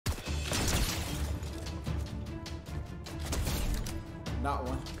Not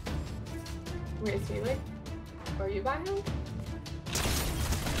one. Wait, is he like, are you by him?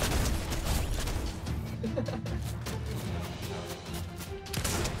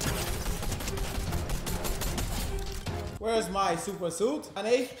 Where's my super suit,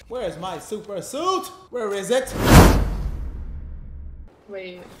 honey? Where's my super suit? Where is it?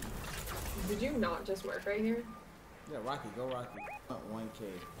 Wait, did you not just work right here? Yeah, Rocky, go Rocky. 1K.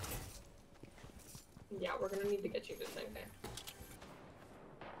 Yeah, we're gonna need to get you the same thing.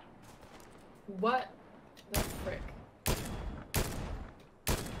 What the frick?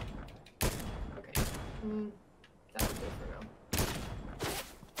 Okay. That'll do for now.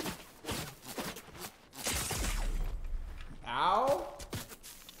 Ow!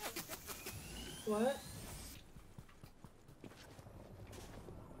 What?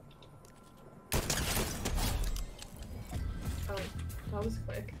 Oh, that was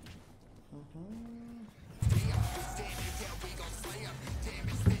quick.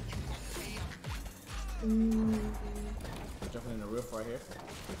 Jumping in the roof right here.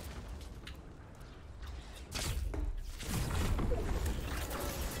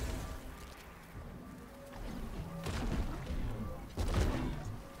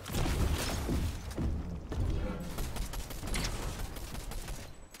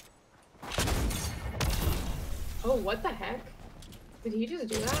 Oh, what the heck? Did he just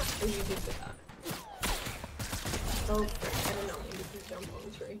do that? Or you just did that? Oh, frick, I don't know. Maybe he jumped on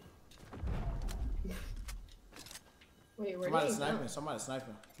the tree. Wait, where Somebody did he sniping, go? somebody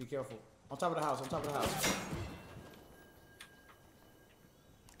sniping. Be careful. On top of the house, on top of the house.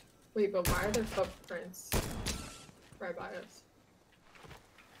 Wait, but why are there footprints right by us?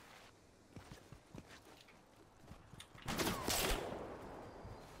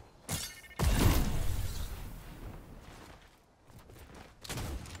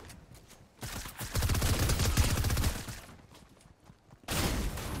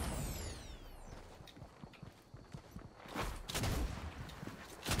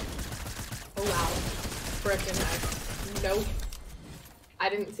 Oh wow. Frickin' heck. Nope. I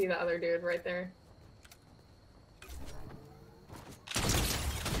didn't see the other dude right there.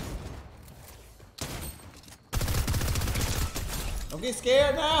 Don't get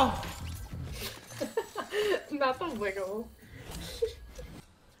scared now. Not the wiggle.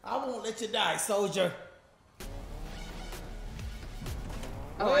 I won't let you die, soldier.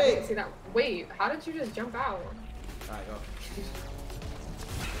 Oh, I didn't see that. Wait, how did you just jump out? Alright, go.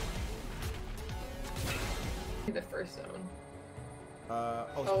 The first zone.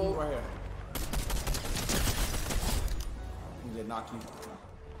 Oh, right here. I'm gonna knock you.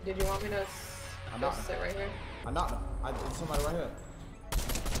 Did you want me to just sit right here? I knocked him. There's somebody right here.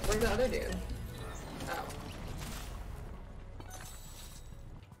 Where's the other dude? Oh.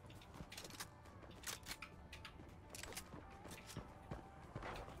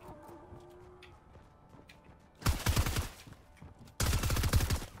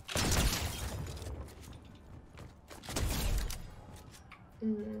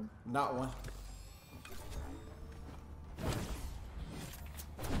 Not one.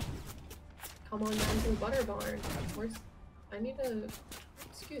 Come on down to the butter barn. Of course. I need to.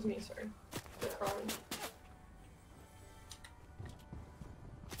 Excuse me, sir. You're crawling.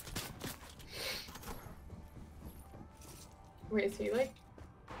 Wait, is he like.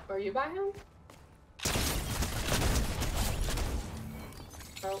 Are you by him?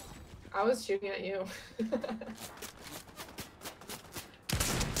 Oh. I was shooting at you.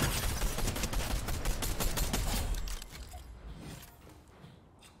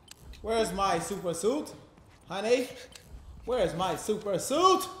 Where's my super suit, honey? Where's my super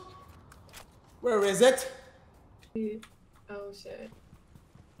suit? Where is it? Oh shit.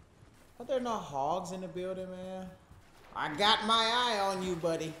 Are there no hogs in the building, man? I got my eye on you,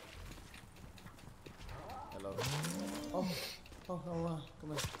 buddy. Hello. Oh, hold on.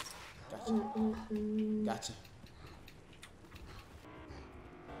 Come here. Gotcha.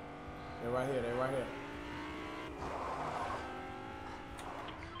 They're right here. They're right here.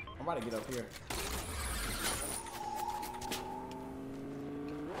 I'm about to get up here.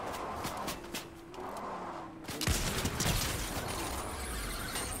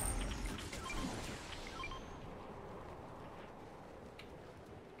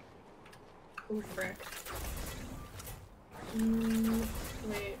 Oh, frick.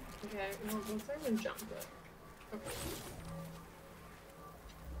 Wait, okay, well, let's not even jump it. Okay.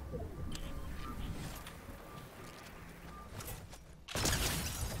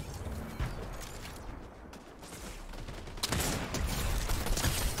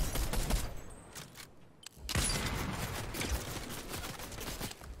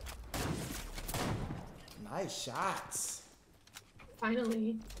 Nice shots.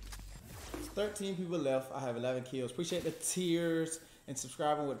 Finally. 13 people left. I have 11 kills. Appreciate the tears and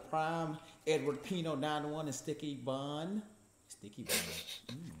subscribing with Prime, Edward Pino 91 and Sticky Bun. Sticky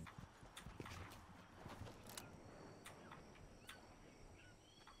Bun.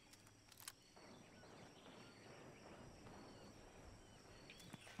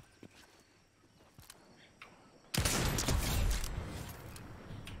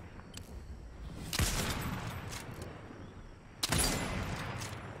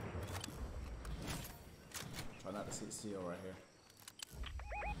 Try not to sit still right here.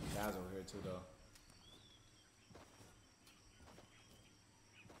 Guys over here too though.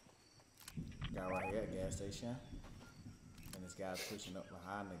 Guy right here at gas station. And this guy's pushing up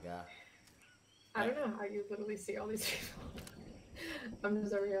behind the guy. I don't know how you literally see all these people. I'm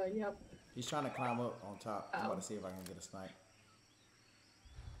just over here like, yep. He's trying to climb up on top. I'm Oh. about to see if I can get a snipe.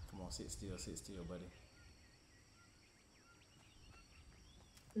 Come on, sit still, buddy.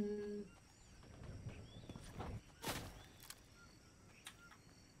 Mm.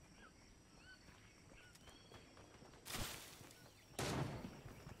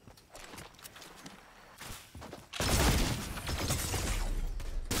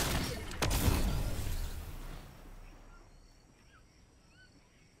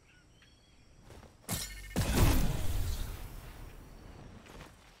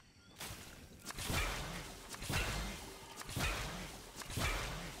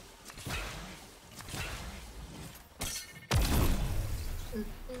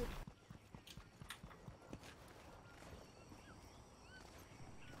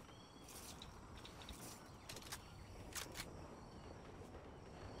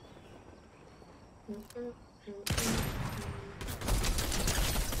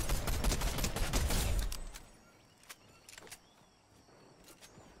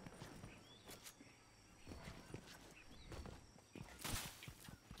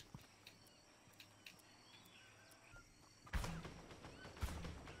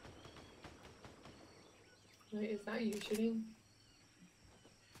 Wait, is that you shooting?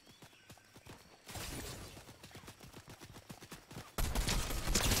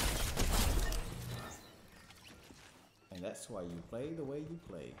 And that's why you play the way you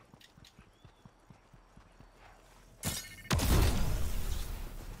play.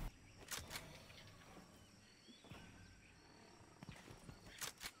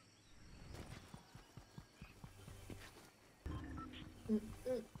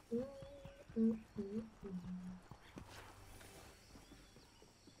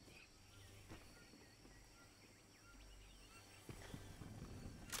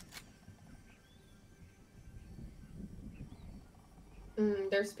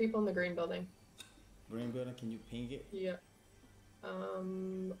 There's people in the green building. Green building, can you ping it? Yeah.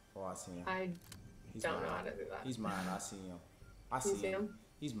 Oh, I see him. I He's don't mine. know how to do that. He's mine. I see him. I You see see him. him?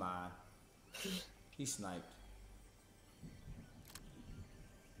 He's mine. He's sniped.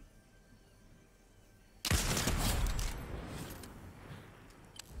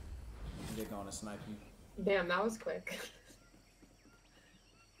 They're gonna snipe you. Damn, that was quick.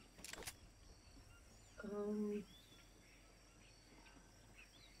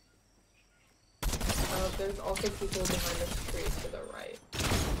 There's also people behind the tree to the right.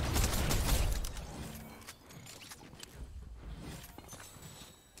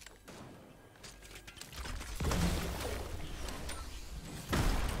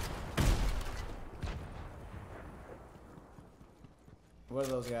 Where are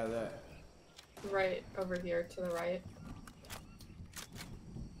those guys at? Right over here to the right.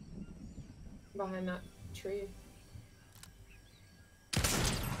 Behind that tree.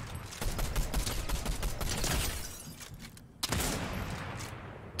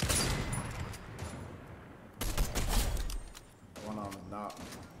 One on the knock.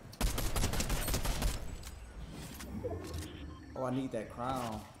 Oh, I need that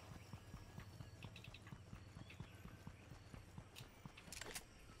crown.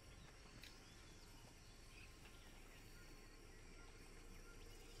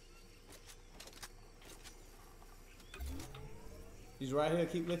 He's right here.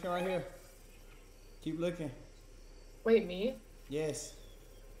 Keep looking right here. Keep looking. Wait, me? Yes.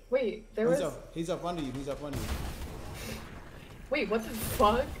 Wait, there was... He's up under you. He's up under you. Wait, what the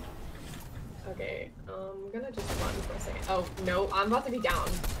fuck? Okay, I'm gonna just run for a second. Oh, no, I'm about to be down.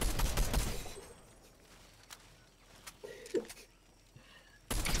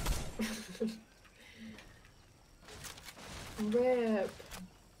 Rip.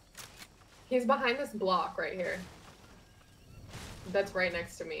 He's behind this block right here. That's right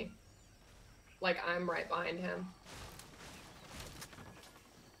next to me. Like, I'm right behind him.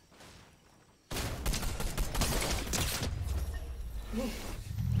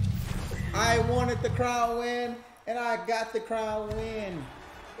 wanted the crowd win, and I got the crowd win.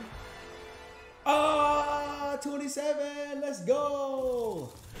 Oh, 27. Let's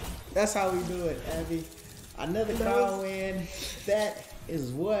go. That's how we do it, Abby. Another crowd win. That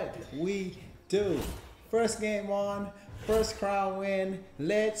is what we do. First game on, first crowd win.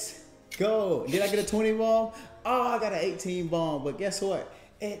 Let's go. Did I get a 20 bomb? Oh, I got an 18 bomb. But guess what?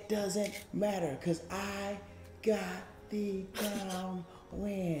 It doesn't matter because I got the crown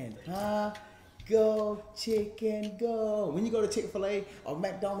win. Huh? Go, chicken, go. When you go to Chick-fil-A or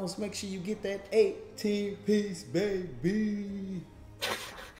McDonald's, make sure you get that 18-piece, baby.